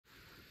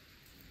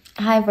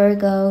Hi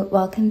Virgo,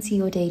 welcome to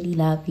your daily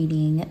love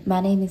reading.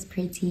 My name is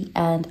Pretty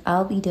and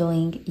I'll be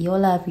doing your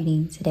love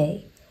reading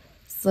today.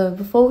 So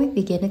before we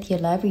begin with your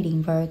love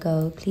reading,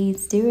 Virgo,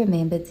 please do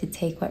remember to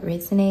take what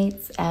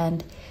resonates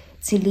and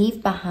to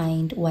leave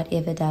behind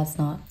whatever does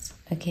not.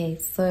 Okay,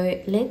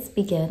 so let's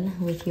begin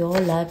with your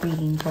love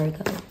reading,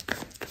 Virgo.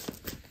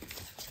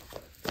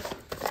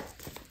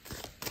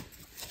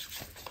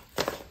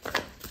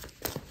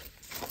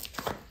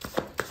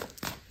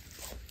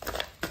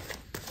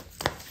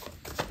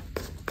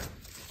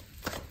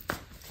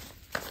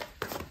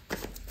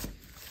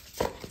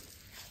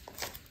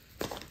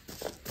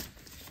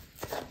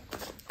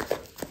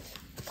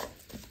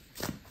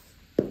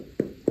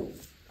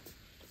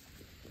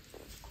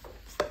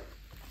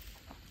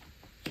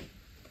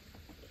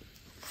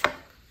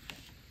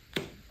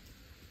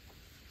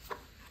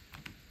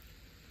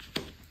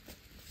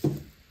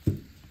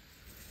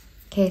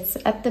 Okay,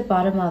 so at the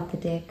bottom of the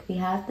deck, we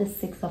have the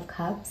Six of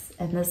Cups,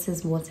 and this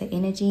is water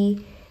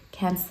energy,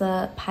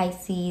 Cancer,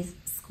 Pisces,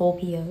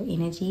 Scorpio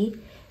energy.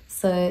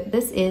 So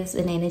this is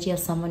an energy of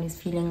someone who's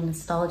feeling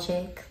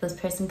nostalgic. This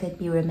person could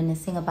be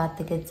reminiscing about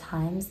the good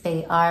times.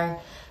 They are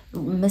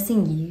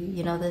missing you.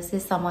 You know, this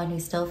is someone who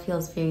still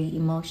feels very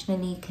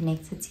emotionally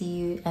connected to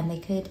you, and they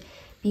could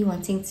be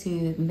wanting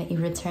to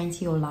return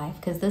to your life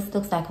because this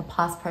looks like a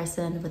past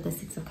person with the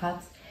Six of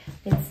Cups.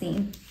 Let's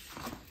see.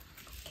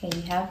 Okay,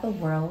 you have the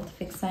World,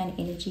 fixed sign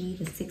energy,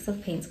 the Six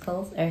of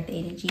Pentacles, earth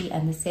energy,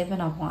 and the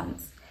Seven of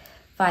Wands,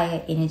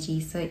 fire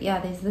energy. So yeah,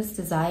 there's this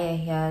desire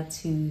here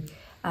to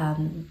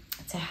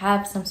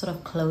have some sort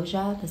of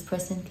closure. This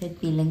person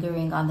could be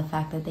lingering on the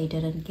fact that they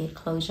didn't get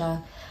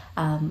closure.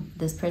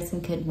 This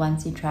person could want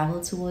to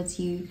travel towards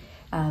you.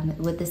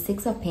 With the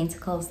Six of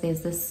Pentacles,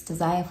 there's this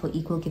desire for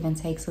equal give and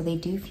take. So they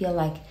do feel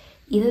like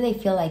either they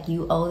feel like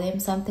you owe them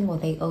something or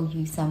they owe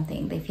you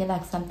something. They feel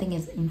like something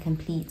is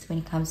incomplete when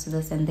it comes to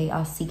this and they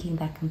are seeking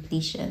that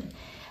completion.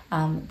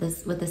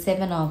 With the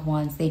Seven of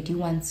Wands, they do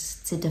want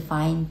to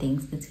define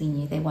things between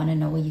you. They want to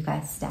know where you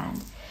guys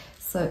stand.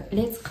 So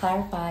let's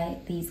clarify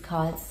these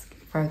cards,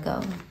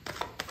 Virgo.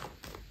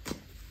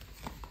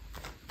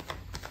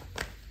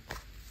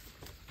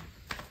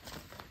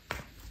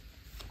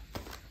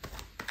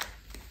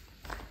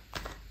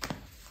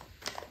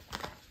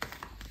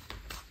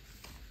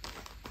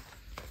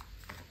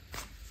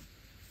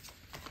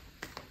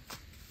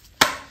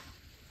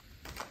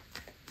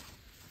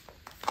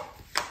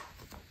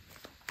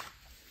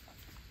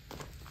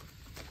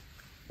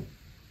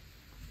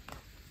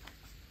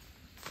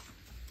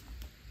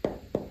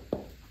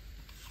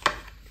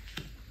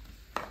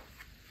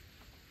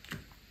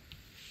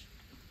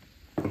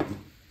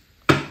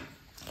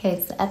 Okay,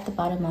 so at the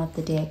bottom of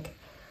the deck,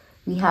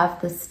 we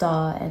have the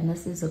Star, and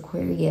this is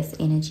Aquarius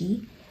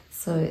energy.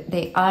 So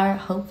they are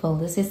hopeful.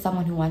 This is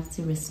someone who wants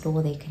to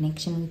restore their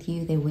connection with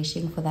you. They're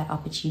wishing for that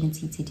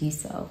opportunity to do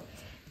so.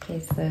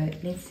 Okay, so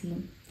let's see.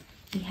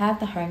 We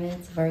have the Hermit,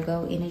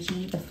 Virgo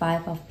energy, the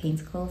Five of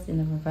Pentacles in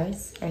the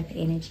reverse, earth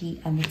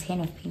energy, and the Ten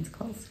of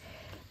Pentacles,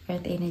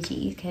 earth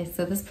energy. Okay,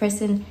 so this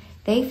person,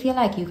 they feel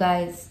like you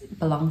guys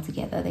belong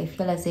together. They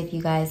feel as if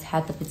you guys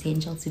had the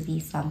potential to be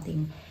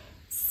something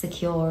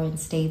secure and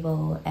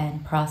stable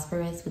and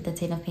prosperous with the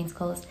Ten of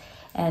Pentacles.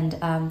 And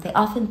they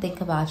often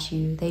think about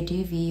you. They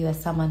do view you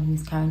as someone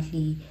who's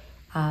currently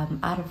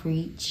out of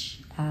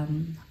reach,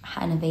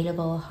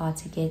 unavailable, hard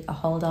to get a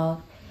hold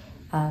of.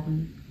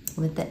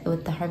 With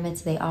the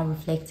Hermits, they are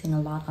reflecting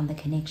a lot on the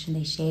connection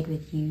they shared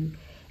with you,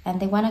 and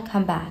they want to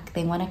come back.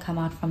 They want to come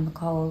out from the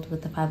cold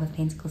with the Five of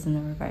Pentacles in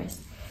the reverse.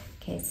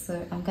 Okay,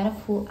 so I'm gonna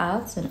pull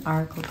out an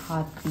oracle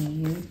card for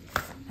you,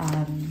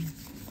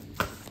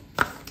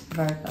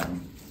 Virgo.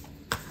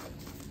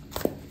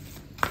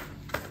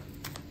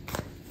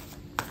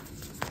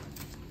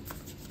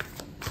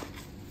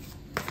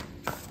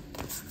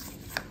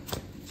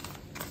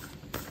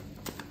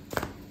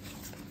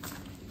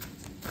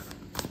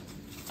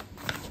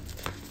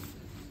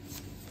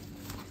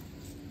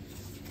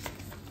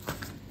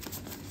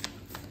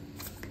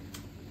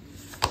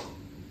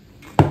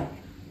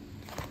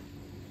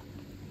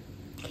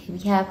 We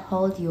have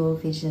Hold Your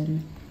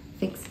Vision,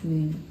 Fixed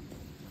Moon.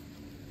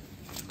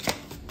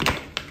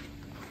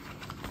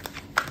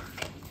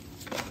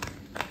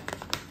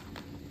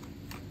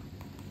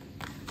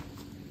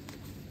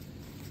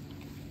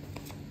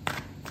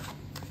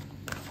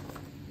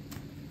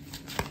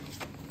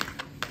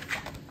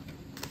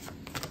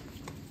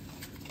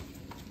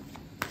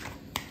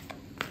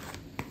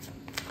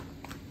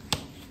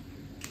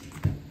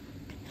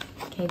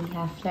 Okay, we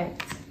have Flirt.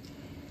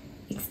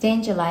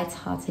 Extend your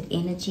light-hearted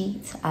energy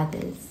to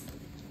others.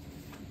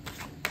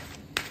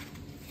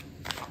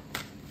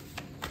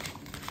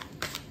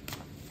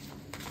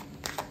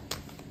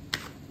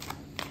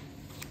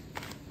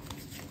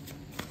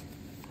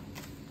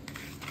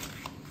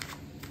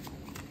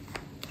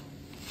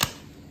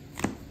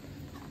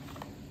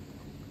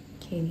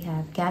 Okay, we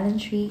have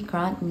Gallantry,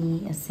 grant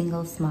me a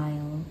single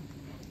smile.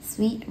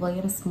 Sweet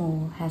William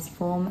Small has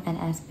form and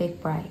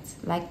aspect bright,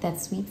 like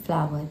that sweet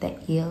flower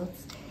that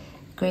yields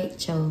great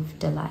Jove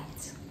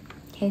delight.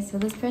 Okay, so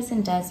this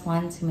person does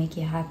want to make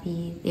you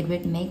happy. It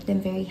would make them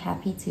very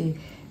happy to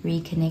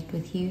reconnect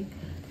with you.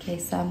 Okay,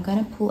 so I'm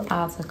going to pull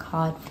out a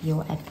card for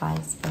your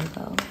advice,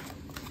 Virgo.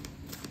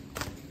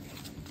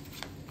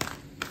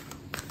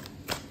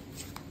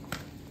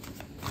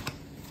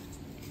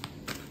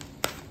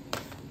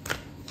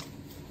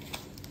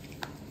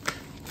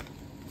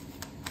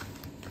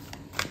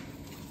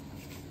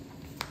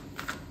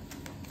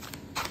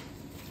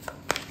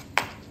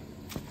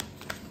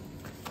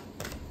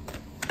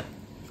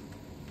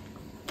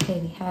 Okay,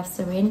 we have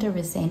surrender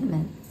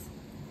resentments.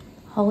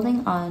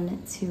 Holding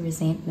on to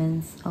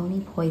resentments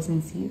only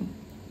poisons you.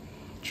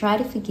 Try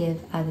to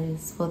forgive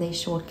others for their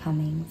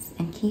shortcomings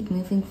and keep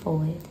moving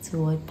forward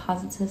toward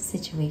positive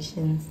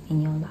situations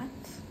in your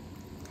life.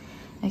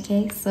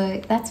 Okay,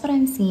 so that's what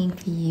I'm seeing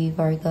for you,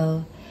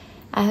 Virgo.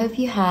 I hope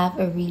you have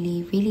a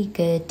really, really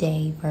good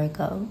day,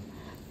 Virgo.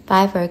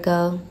 Bye,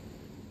 Virgo.